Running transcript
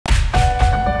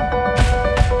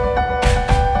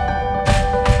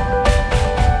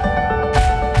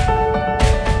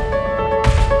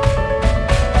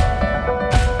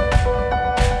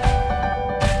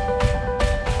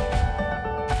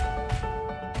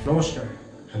Namaskar.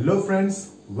 Hello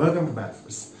friends, welcome to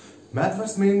Mathverse.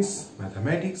 Mathverse means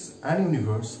mathematics and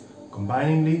universe,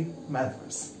 combiningly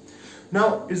Mathverse.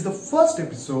 Now, it's the first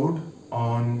episode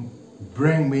on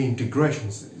Bring Me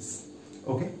Integration series.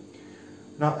 Okay?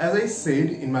 Now, as I said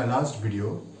in my last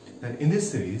video, that in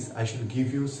this series, I shall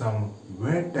give you some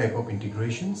weird type of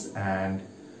integrations and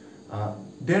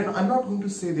I'm not going to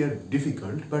say they're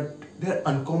difficult, but they're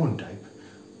uncommon type.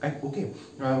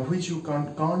 Which you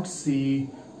can't see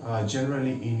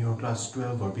generally in your class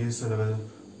 12 or BSc level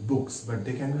books, but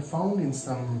they can be found in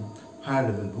some higher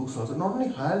level books also. Not only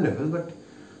higher level,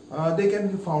 but they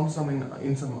can be found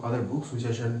in some other books, which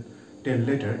I shall tell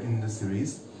later in the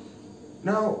series.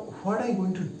 Now, what I'm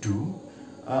going to do,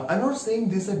 I'm not saying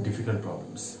these are difficult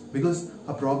problems, because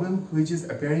a problem which is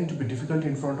appearing to be difficult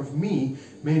in front of me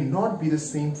may not be the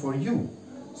same for you.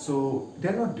 So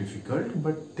they're not difficult,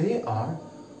 but they are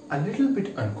a little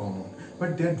bit uncommon,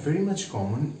 but they're very much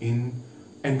common in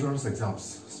entrance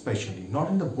exams, especially not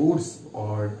in the boards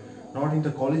or not in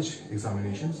the college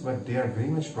examinations, but they are very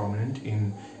much prominent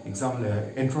in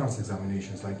entrance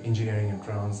examinations like engineering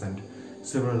entrance and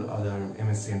several other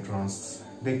MSc entrance.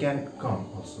 They can come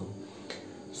also.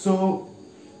 So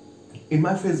in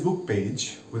my Facebook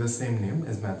page with the same name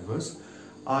as Mathverse,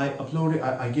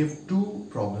 I gave two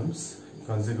problems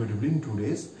consecutively in 2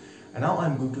 days, and now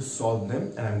I'm going to solve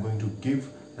them and I'm going to give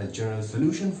a general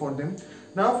solution for them.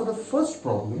 Now, for the first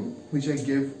problem, which I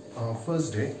gave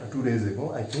first day, 2 days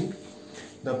ago, I think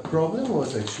the problem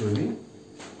was actually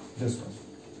this one: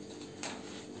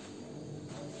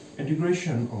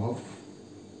 integration of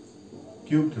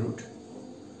cubed root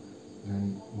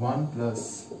then 1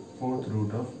 plus 4th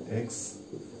root of x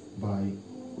by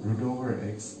root over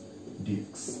x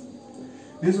dx.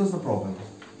 This was the problem.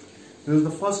 This is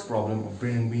the first problem of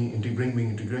Bring Me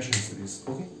Integration series.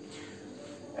 Okay,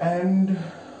 and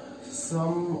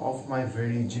some of my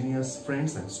very genius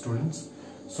friends and students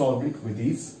solved it with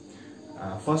these.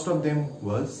 First of them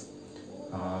was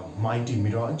Mighty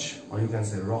Miraj, or you can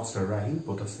say Rockstar Rahil,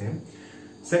 both the same.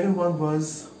 Second one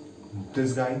was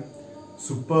this guy,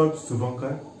 Superb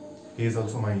Suvankar. He is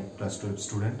also my class 12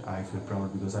 student. I feel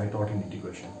proud because I taught him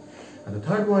integration. And the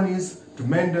third one is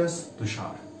Tremendous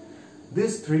Tushar.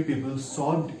 These three people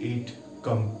solved it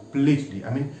completely.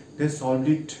 I mean, they solved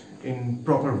it in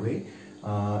proper way,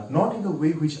 not in the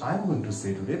way which I'm going to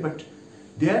say today, but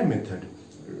their method,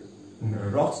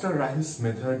 Rockstar Rahil's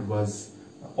method, was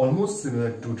almost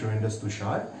similar to Tremendous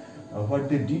Tushar. What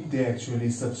they did, they actually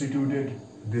substituted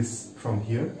this from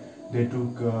here. They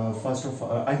took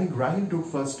I think Rahil took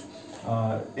first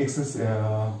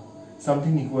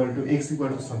something equal to x equal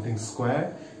to something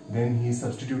square. Then he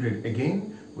substituted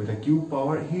again with a cube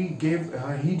power. He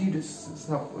did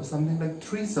something like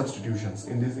 3 substitutions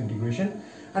in this integration,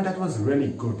 and that was really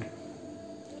good.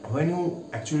 When you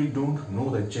actually don't know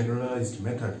the generalized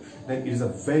method, then it is a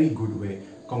very good way.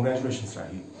 Congratulations,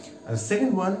 Rahil. And the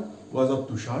second one was of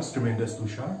Tushar's, Tremendous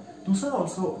Tushar. Tushar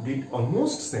also did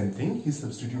almost same thing. He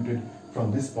substituted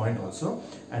from this point also.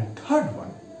 And third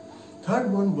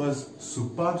one was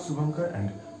Superb Suvankar. And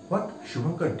what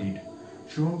Suvankar did,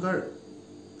 Suvankar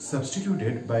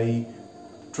substituted by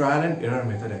trial and error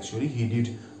method. Actually, he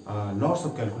did lots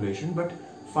of calculation, but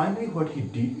finally what he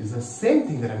did is the same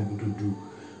thing that I'm going to do.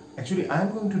 Actually,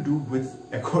 I'm going to do with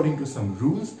according to some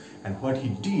rules, and what he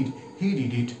did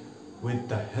it with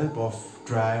the help of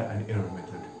trial and error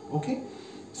method. Okay,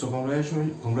 so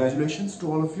congratulations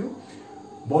to all of you.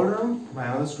 Balaram, my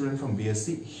other student from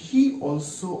BSc, he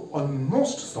also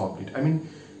almost solved it. I mean,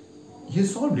 he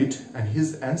solved it and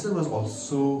his answer was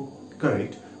also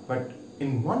correct, but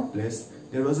in one place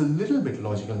there was a little bit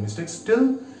logical mistake.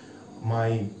 Still,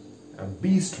 my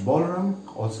beast Balaram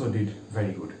also did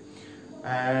very good.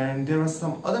 And there were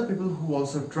some other people who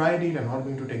also tried it. I'm not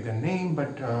going to take their name,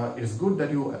 but it's good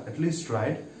that you at least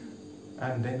tried.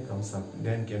 And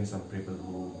then came some people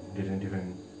who didn't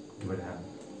even give it a hand.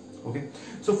 Okay,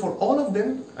 so for all of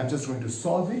them, I'm just going to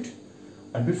solve it.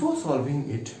 And before solving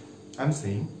it, I'm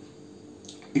saying,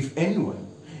 if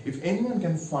anyone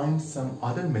can find some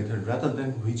other method rather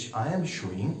than which I am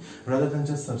showing, rather than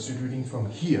just substituting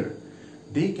from here,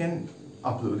 they can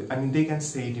upload. I mean, they can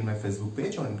say it in my Facebook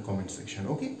page or in the comment section.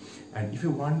 Okay, and if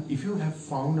you have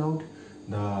found out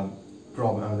the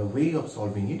problem, the way of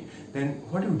solving it, then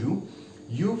what do?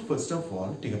 You first of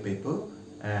all take a paper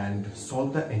and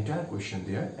solve the entire question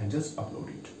there and just upload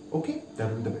it. Okay, that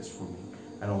will be the best for me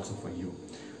and also for you.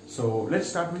 So let's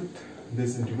start with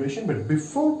this integration, but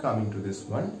before coming to this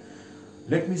one,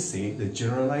 let me say the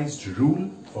generalized rule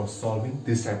for solving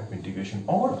this type of integration,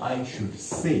 or I should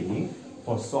say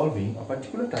for solving a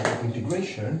particular type of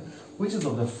integration which is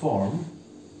of the form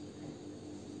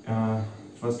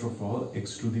first of all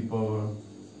x to the power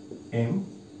m,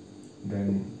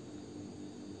 then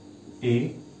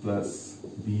a plus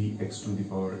bx to the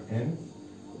power n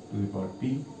to the power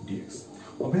p dx.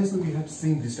 Obviously we have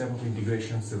seen this type of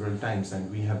integration several times, and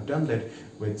we have done that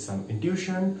with some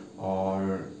intuition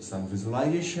or some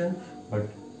visualization, but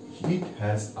it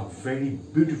has a very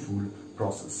beautiful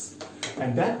process,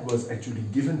 and that was actually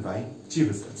given by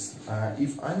Chebyshev.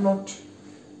 If I'm not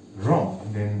wrong,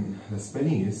 then the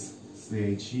spelling is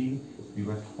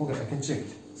C-H-E-B-Y, okay, I can check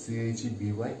it,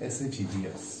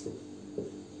 C-H-E-B-Y-S-H-E-V-S.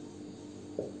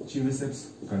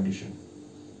 Chebyshev's condition.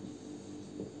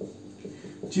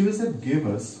 Chebyshev gave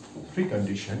us three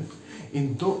conditions.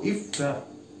 If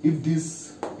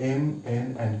this m,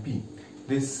 n, and p,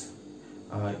 if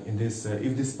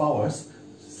these powers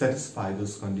satisfy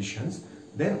those conditions,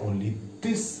 then only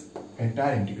this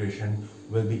entire integration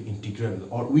will be integrable,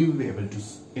 or we will be able to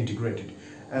integrate it.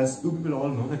 As you people all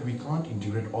know that we can't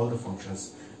integrate all the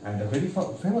functions, and a very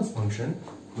famous function,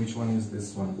 which one is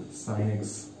this one, sin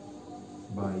x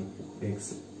by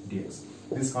x dx,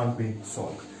 this can't be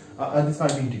solved. This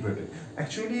can't be integrated.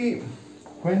 Actually,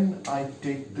 when I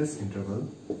take this interval,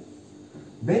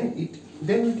 then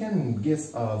we can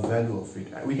guess a value of it.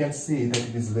 We can say that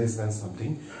it is less than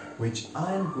something, which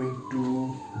I am going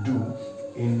to do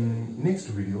in next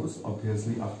videos,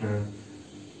 obviously after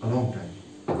a long time,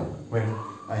 when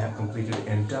I have completed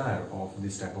entire of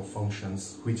this type of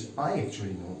functions which I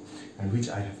actually know and which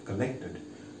I have collected.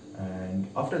 And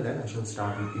after that I shall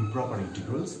start with improper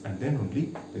integrals, and then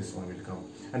only this one will come,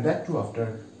 and that too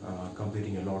after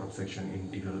completing a lot of section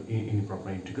in improper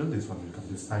integral. This one will come,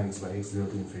 this sin x by x 0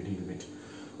 to infinity limit.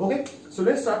 Okay, so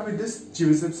let's start with this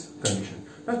Chebyshev's condition.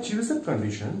 Now Chebyshev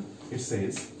condition, it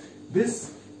says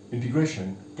this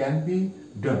integration can be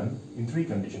done in three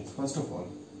conditions. First of all,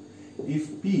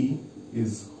 if p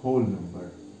is whole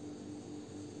number,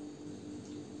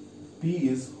 p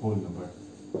is whole number.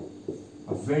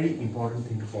 A very important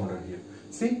thing to ponder here.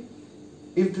 See,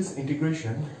 if this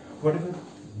integration, whatever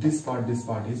this part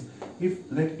is, if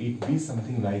let it be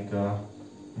something like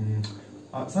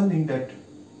something that,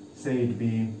 say it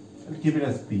be, I'll keep it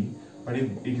as p, but if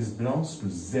it belongs to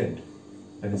z,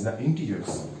 that is the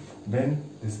integers, then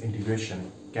this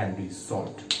integration can be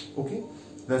solved. Okay,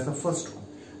 that's the first one.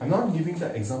 I'm not giving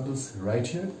the examples right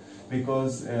here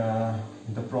because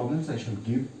the problems I shall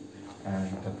give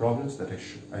and the problems that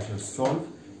I shall solve,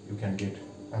 you can get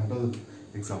ample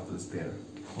examples there.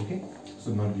 Okay,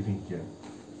 so I'm not giving here.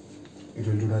 It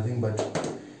will do nothing but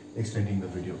extending the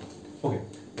video. Okay,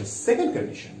 the second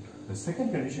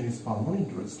condition is far more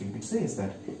interesting. It says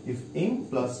that if m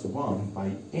plus 1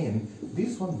 by n,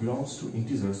 this one belongs to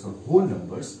integers or whole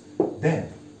numbers,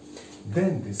 then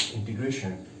this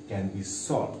integration can be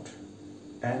solved,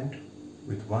 and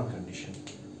with one condition.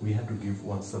 We have to give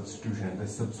one substitution, and the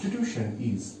substitution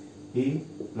is a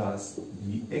plus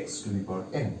bx to the power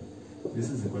n.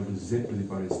 This is equal to z to the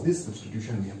power s. This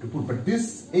substitution we have to put, but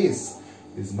this s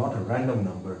is not a random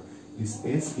number. This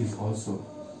s is also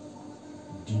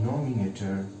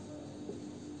denominator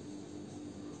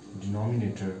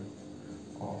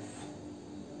of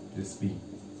this p.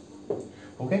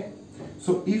 Okay,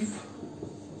 so if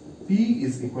p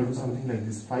is equal to something like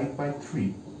this 5 by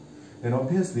 3, then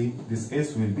obviously this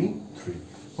s will be 3.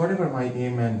 Whatever my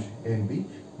m and n be,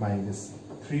 this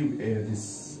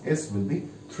s will be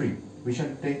 3. We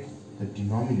shall take the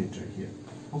denominator here,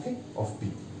 okay, of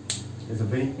p. It's a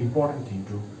very important thing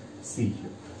to see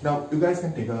here. Now you guys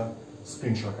can take a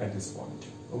screenshot at this point.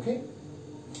 Okay,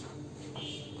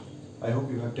 I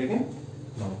hope you have taken.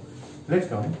 Now let's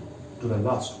come to the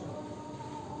last one.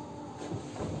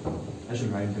 I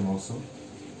should write them also.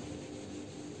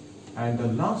 And the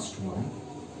last one,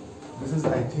 this is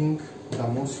I think the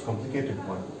most complicated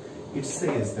one. It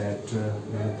says that, the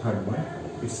third one,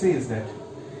 it says that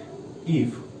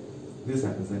if this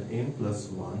happens, that n plus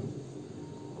 1,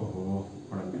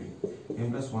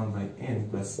 n plus 1 by n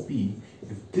plus p,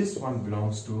 if this one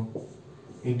belongs to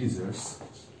integers,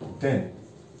 then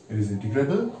it is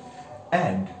integrable,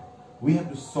 and we have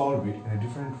to solve it in a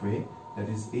different way, that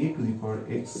is a to the power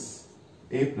x,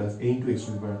 a plus a into x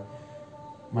to the power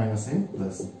minus n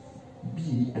plus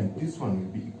b, and this one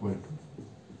will be equal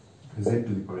to z to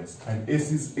the power s, and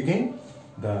s is again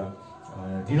the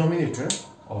denominator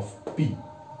of p.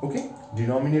 Okay,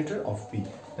 denominator of p,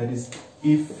 that is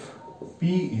if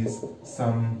p is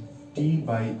some t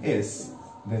by s,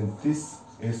 then this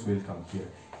s will come here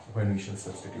when we shall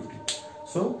substitute it.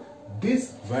 So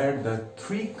these were the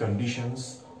three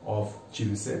conditions of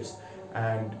Chebyshev's,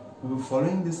 and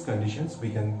following these conditions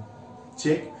we can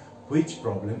check which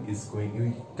problem is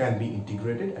can be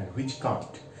integrated and which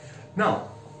can't. Now,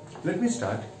 let me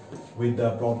start with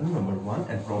the problem number 1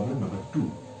 and problem number 2,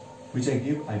 which I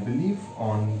gave, I believe,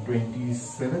 on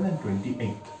 27th and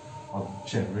 28th of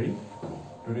January.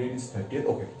 Today is 30th.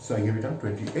 Okay, so I gave it on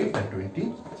 28th and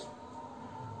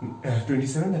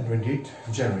 27th and 28th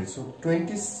January. So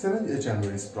 27th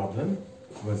January's problem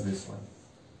was this one: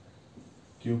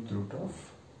 cube root of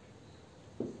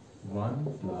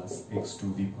 1 plus x to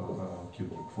the power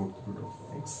cube, fourth root of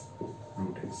x,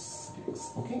 root x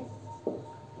dx. Okay,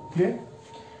 clear?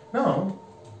 Now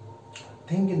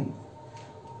think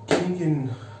in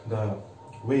the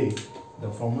way the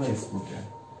formula is put there.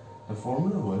 The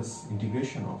formula was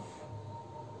integration of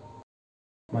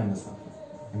minus half.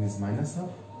 M is minus half.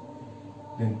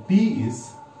 Then P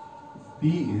is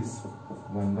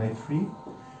 1 by 3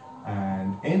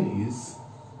 and N is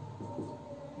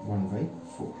 1 by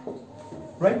 4.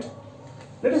 Right?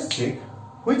 Let us check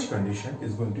which condition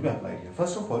is going to be applied here.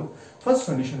 First of all, first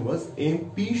condition was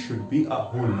MP should be a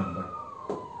whole number.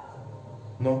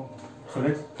 No. So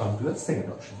let's come to the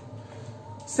second option.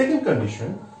 Second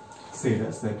condition said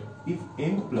us that if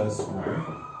n plus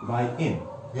 1 by n,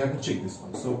 we have to check this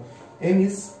one. So n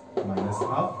is minus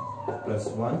half plus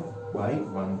 1 by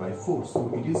 1 by 4.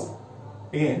 So it is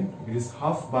n, it is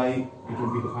half by, it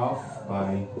will be half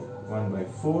by 1 by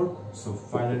 4. So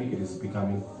finally it is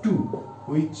becoming 2,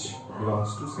 which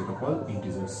belongs to set of all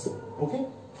integers. Okay,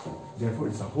 therefore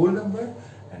it's a whole number,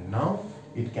 and now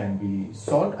it can be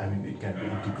solved, I mean it can be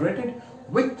integrated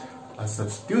with a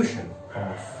substitution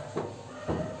of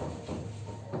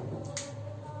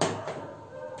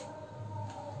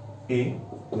a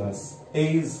plus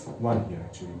a is 1 here,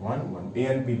 actually 1 a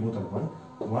and b both are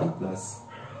 1 plus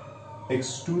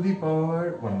x to the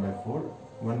power 1 by 4,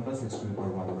 1 plus x to the power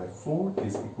 1 by 4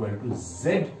 is equal to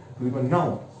z to the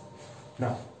power.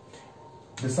 Now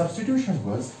the substitution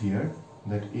was here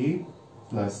that a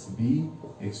plus b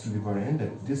x to the power n,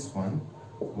 that this one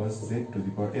was z to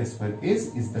the power s, where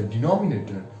s is the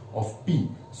denominator of p.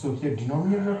 So here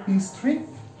denominator of p is 3,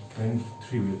 then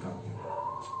 3 will come here.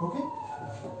 Okay,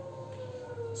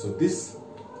 so this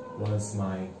was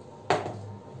my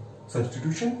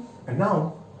substitution, and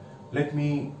now let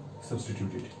me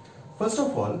substitute it. First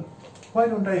of all, why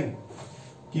don't I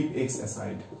keep x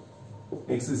aside?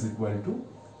 X is equal to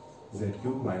z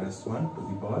cube minus 1 to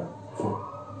the power 4.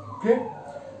 Okay,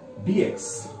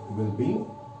 dx will be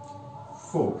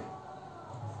 4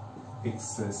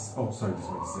 excess, oh sorry, this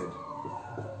one is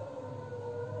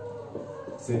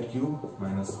z cube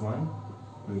minus 1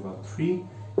 to the power 3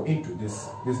 into this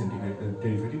integrated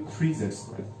derivative 3z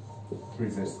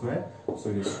square, so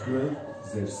it is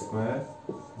 12z square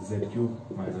z cube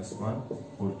minus 1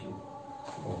 whole cube.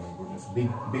 Oh my goodness,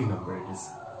 big number it is.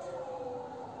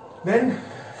 Then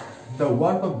the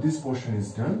work of this portion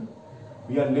is done.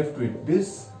 We are left with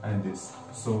this and this.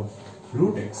 So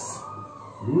root x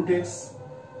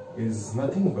is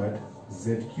nothing but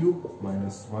z cube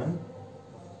minus 1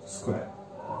 square.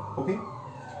 Okay,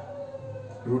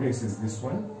 root x is this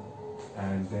one,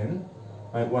 and then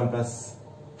 1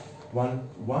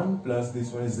 plus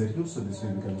this one is z cube, so this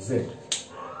will become z.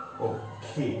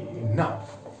 Okay, now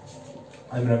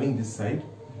I'm rubbing this side,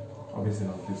 obviously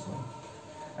not this one,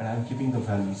 and I'm keeping the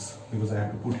values because I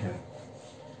have to put here.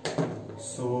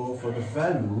 So for the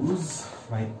values,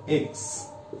 my x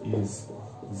is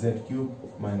z cube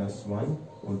minus 1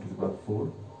 whole to the power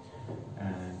 4,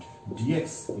 and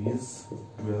dx is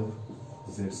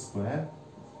 12z square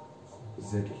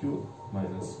z cube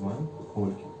minus 1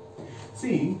 whole cube.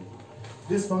 See,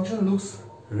 this function looks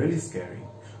really scary,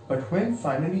 but when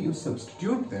finally you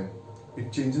substitute them,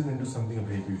 it changes into something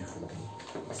very beautiful.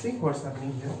 See what's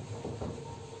happening here.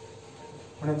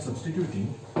 When I'm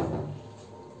substituting,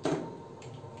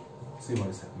 see what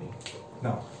is happening.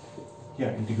 Now, here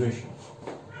integration.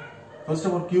 First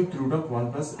of all, cube root of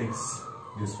 1 plus x,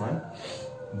 this one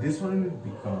will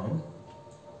become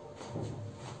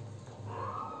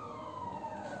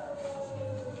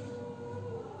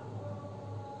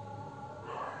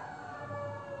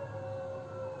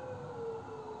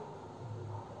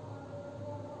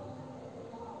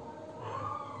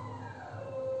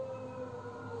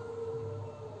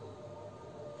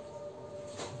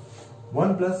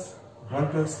 1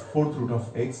 plus 4th root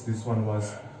of x, this one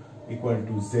was equal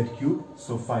to z cube,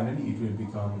 so finally it will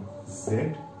become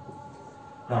z.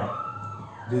 Now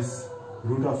this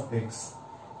root of x,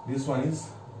 this one is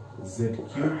z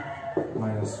cube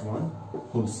minus 1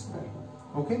 whole square.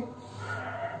 Okay,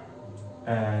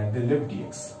 and then left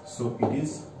dx, so it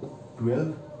is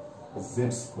 12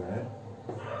 z square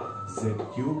z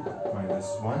cube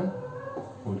minus 1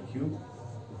 whole cube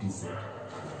dz.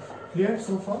 Clear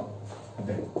so far?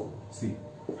 Then see,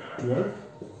 12.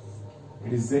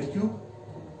 It is z cube.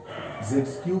 Z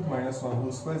cube minus 1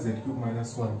 whole square, z cube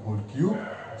minus 1 whole cube.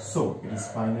 So it is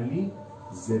finally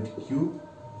z cube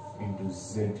into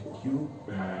z cube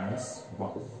minus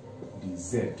 1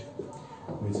 dz,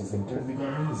 which is in turn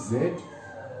becoming z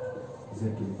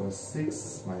to the power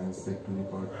 6 minus z to the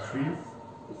power 3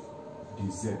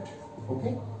 dz.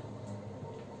 Okay,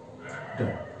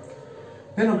 done.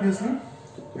 Then obviously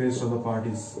the rest of the part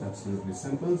is absolutely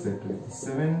simple. Z to the power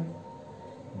 7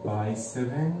 by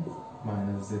 7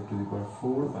 minus z to the power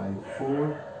 4 by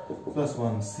 4 plus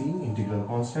 1c, integral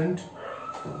constant,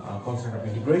 constant of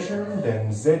integration.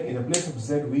 Then z, in the place of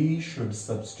z we should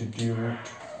substitute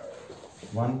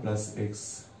 1 plus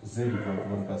x, z equal to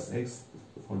 1 plus x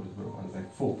whole to the power 1 by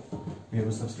 4. We have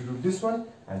to substitute this one,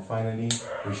 and finally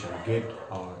we shall get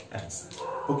our answer.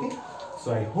 Okay,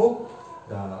 so I hope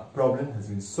the problem has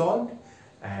been solved,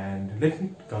 and let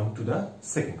me come to the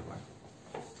second one.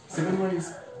 Second one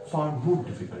is far more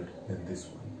difficult than this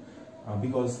one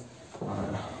because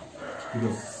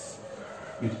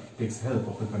it takes help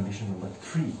of the condition number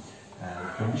 3,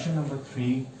 and condition number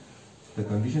 3, the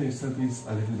condition itself is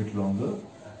a little bit longer,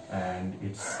 and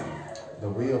it's the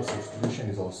way of substitution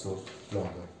is also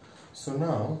longer. So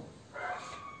now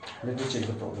let me check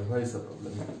the problem. Where is the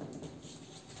problem?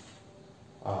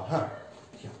 Aha,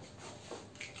 here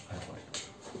I have it.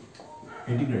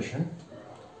 Integration,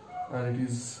 and it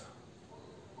is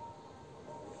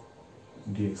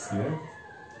dx here,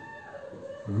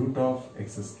 root of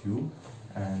x cube,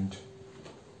 and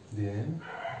then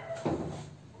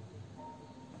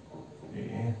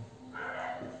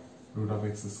root of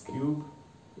x cube,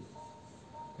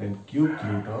 and cubed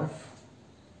root of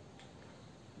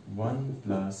 1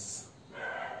 plus.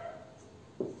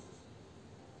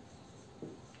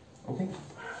 Okay,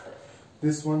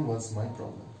 this one was my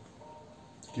problem.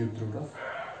 Cubed root of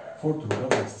 4th root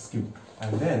of x cube,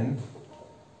 and then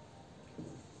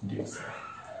dx.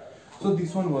 So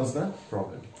this one was the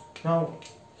problem. Now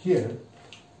here,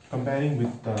 comparing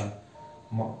with the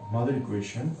mother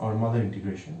equation or mother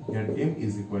integration, here m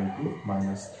is equal to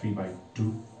minus 3 by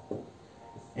 2,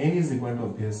 n is equal to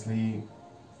obviously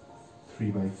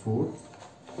 3 by 4,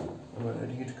 am I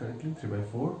writing it correctly? 3 by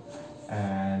 4,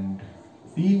 and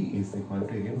p is equal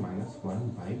to again minus 1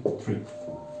 by 3.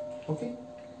 Okay,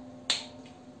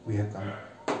 we have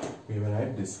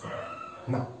arrived this far.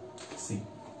 Now see,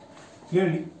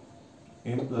 clearly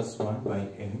m plus 1 by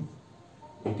n,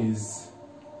 it is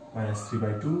minus 3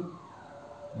 by 2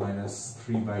 minus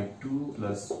 3 by 2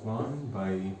 plus 1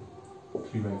 by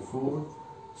 3 by 4,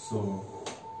 so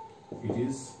it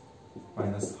is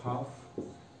minus half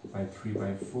by 3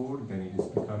 by 4, then it is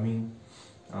becoming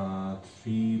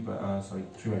 3 by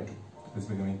 2, it's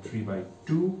becoming 3 by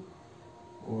 2.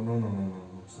 Oh no,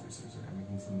 sorry, I'm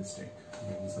making some mistake.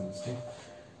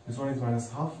 This one is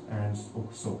minus half, and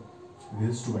so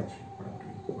this is 2 by 3. What I'm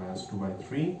doing, minus 2 by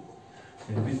 3,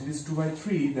 and if it is 2 by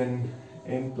 3, then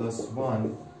m plus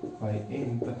 1 by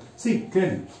n plus, see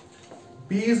clearly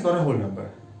p is not a whole number,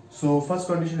 so first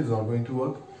condition is not going to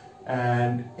work,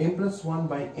 and m plus 1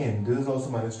 by n, this is also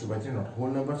minus 2 by 3, not a whole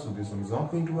number, so this one is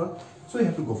not going to work, so you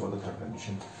have to go for the third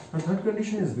condition. Now third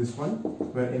condition is this one,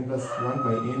 where m plus 1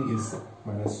 by n is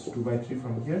minus 2 by 3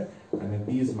 from here, and then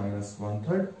p is minus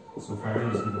 1/3, so finally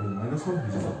it is becoming minus 1,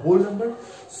 which is a whole number,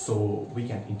 so we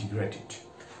can integrate it.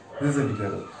 This is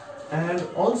integrable. And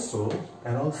also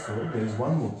there is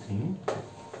one more thing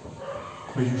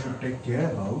which you should take care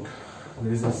about.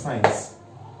 There is a signs.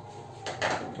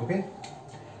 Okay,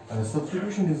 and the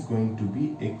substitution is going to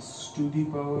be x to the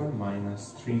power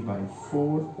minus 3 by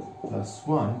 4 plus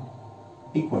 1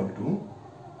 equal to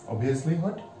obviously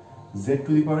what? Z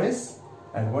to the power s.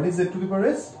 And what is z to the power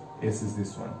s? S is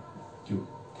this one, cube.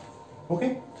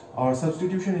 Okay, our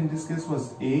substitution in this case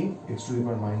was a, x to the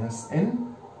power minus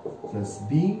n, plus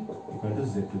b equal to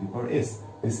z to the power s.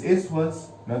 This s was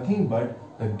nothing but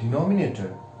the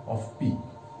denominator of p.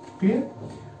 Clear?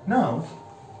 Now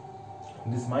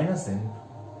this minus n,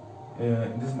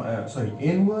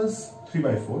 n was 3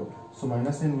 by 4, so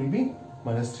minus n will be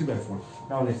minus 3 by 4.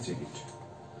 Now let's check it.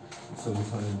 So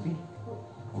this one will be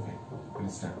okay,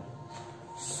 it's done.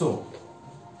 So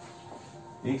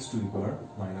x to the power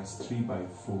minus 3 by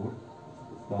 4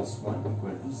 plus 1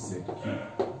 equal to z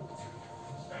cube.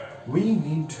 We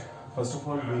need, first of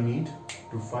all, we need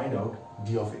to find out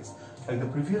d of x. Like the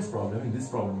previous problem, in this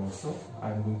problem also,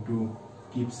 I am going to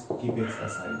keep x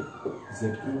aside.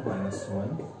 Z cube minus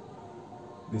 1.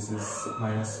 This is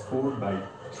minus 4 by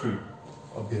 3,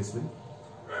 obviously.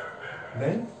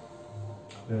 Then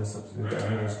the substitute to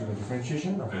the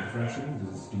differentiation. After differentiating,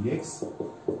 this is dx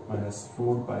minus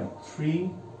 4 by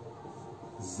 3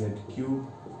 z cube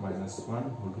minus 1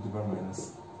 whole to the power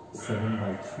minus 7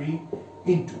 by 3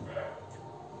 into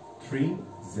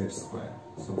 3z square.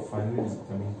 So finally it is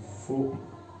becoming 4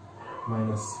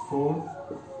 minus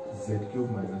 4 z cube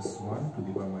minus 1 to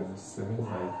the power minus 7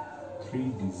 by 3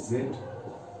 dz.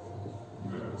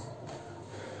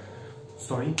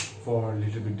 Sorry for a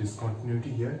little bit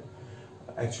discontinuity here.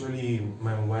 Actually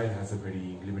my mobile has a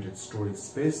very limited storage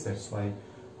space, that's why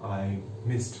I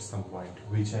missed some point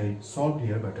which I solved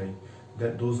here, but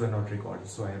those were not recorded,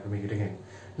 so I have to make it again.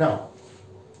 Now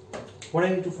what I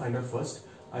need to find out first,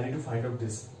 I need to find out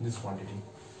this quantity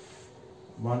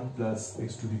 1 plus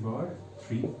x to the power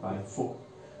 3 by 4,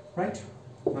 right?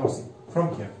 Now see,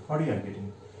 from here what are you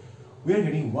getting? We are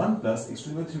getting 1 plus x to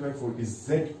the power 3 by 4 is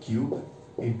z cube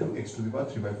into x to the power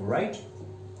 3 by 4, right?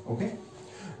 Okay.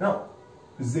 Now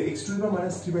the x to the power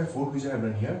minus 3 by 4 which I have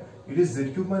done here, it is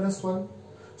z cube minus 1.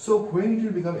 So when it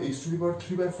will become x to the power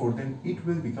 3 by 4, then it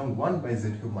will become 1 by z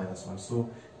cube minus 1. So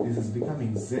this is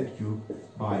becoming z cube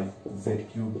by z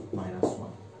cube minus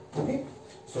 1. Okay.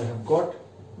 So I have got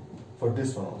for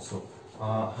this one also.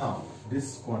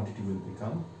 This quantity will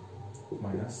become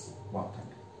minus 1/3.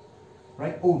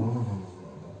 Right? Oh no.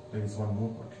 There is one more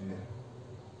quantity there.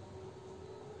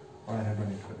 Or I have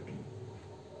done it correctly.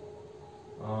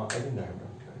 I think I have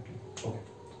done it correctly. Okay.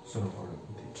 So no problem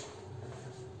with it.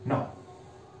 Now,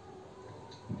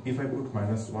 if I put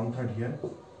minus 1/3 here,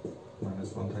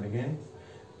 minus 1/3 again,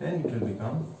 then it will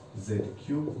become z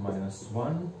cube minus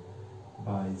 1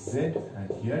 by z, and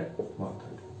here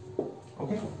 1/3.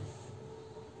 Okay.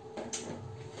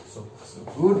 So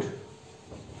good.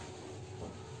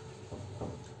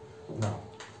 Now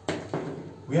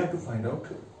we have to find out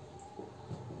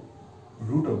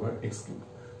root over x cube.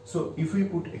 So if we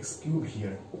put x cube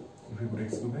here,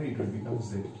 it will become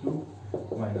z cube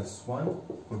minus 1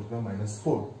 whole to the power minus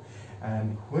 4.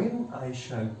 And when I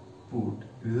shall put,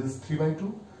 this is 3 by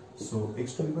 2, so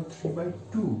x to the power 3 by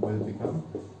 2 will become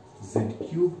z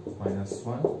cube minus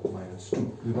 1 minus 2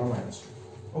 to the power minus 2.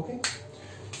 Okay.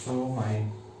 So my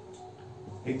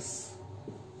x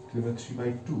to the power 3 by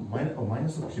 2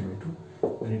 minus of 3 by 2,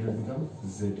 then it will become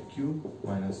z cube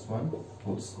minus 1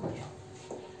 whole square.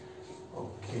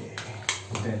 Okay,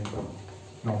 then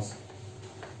now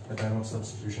the time of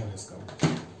substitution has come.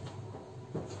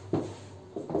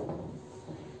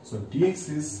 So dx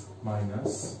is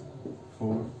minus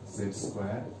 4z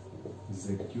square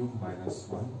z cube minus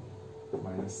 1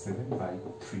 minus 7 by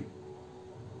 3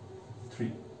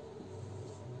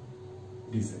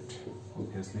 dz,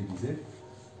 obviously dz.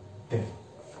 Then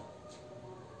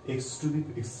x to the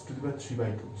power 3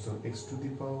 by 2, so x to the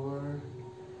power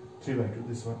 3 by 2,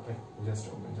 this one, just a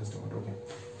moment, okay.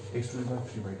 X to the power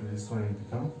 3 by 2, this one will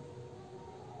become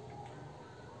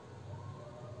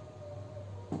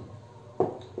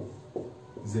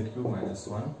z cube minus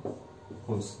 1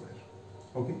 whole square.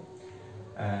 Okay.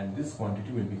 And this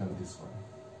quantity will become this one.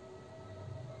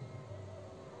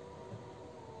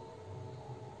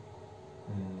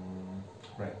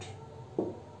 Right.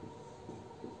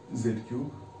 Z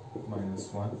cube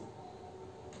minus 1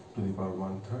 to the power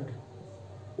 1/3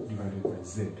 divided by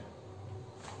z.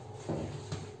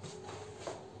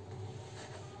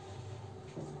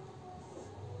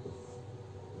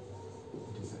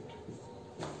 dz.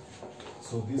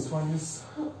 So this one is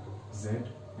z,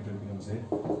 it will become z.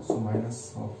 So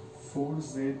minus of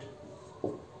 4z,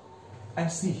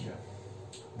 and see here,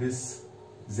 this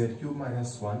z cube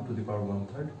minus 1 to the power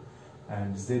 1/3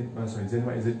 and z cube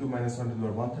minus 1 to the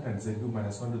power 1/3 and z cube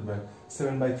minus 1 to the power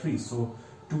 7 by 3. So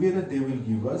together they will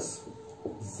give us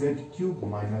z cube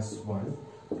minus 1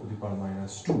 to the power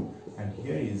minus 2, and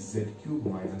here is z cube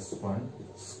minus 1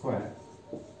 square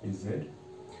is z.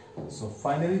 So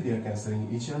finally they are cancelling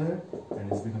each other,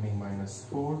 and it's becoming minus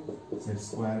 4 z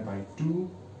square by 2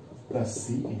 plus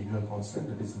c, integral constant,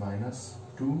 that is minus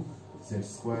 2 z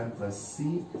square plus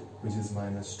c, which is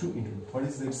minus 2 into, what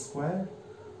is z square?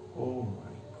 Oh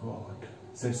my god,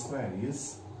 z square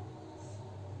is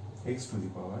x to the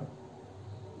power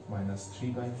minus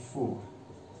 3 by 4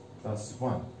 plus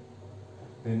 1,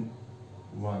 then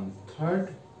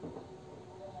 1/3,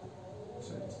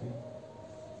 so it's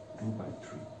 2 by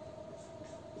 3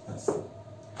 plus,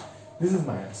 this is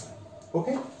my answer.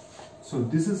 Okay, so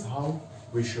this is how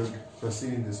we should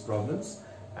proceed in these problems,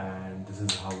 and this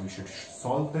is how we should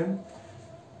solve them.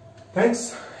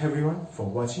 Thanks everyone for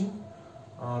watching.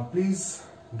 Please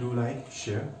do like,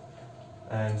 share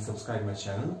and subscribe my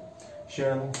channel.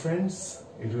 Share among friends,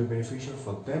 it will be beneficial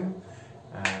for them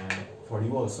and for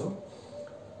you also.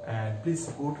 And please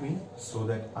support me so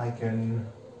that I can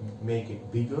make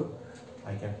it bigger.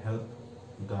 I can help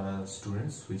the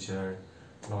students which are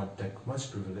not that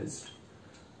much privileged.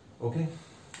 Okay,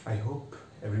 I hope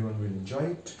everyone will enjoy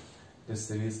it. This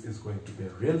series is going to be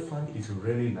real fun if you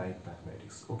really like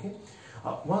mathematics. Okay,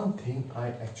 one thing I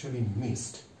actually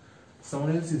missed,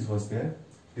 someone else was there,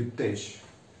 Diptesh,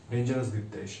 Dangerous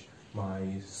Diptesh,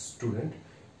 my student.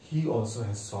 He also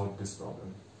has solved this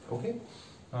problem. Okay,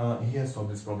 he has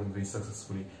solved this problem very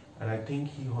successfully, and I think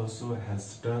he also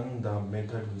has done the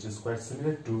method which is quite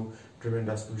similar to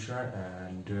Tremendous Tushar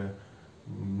and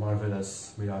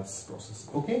Marvelous Mirage process.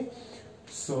 Okay,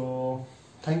 so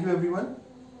thank you everyone.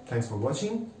 Thanks for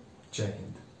watching. Jai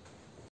Hind.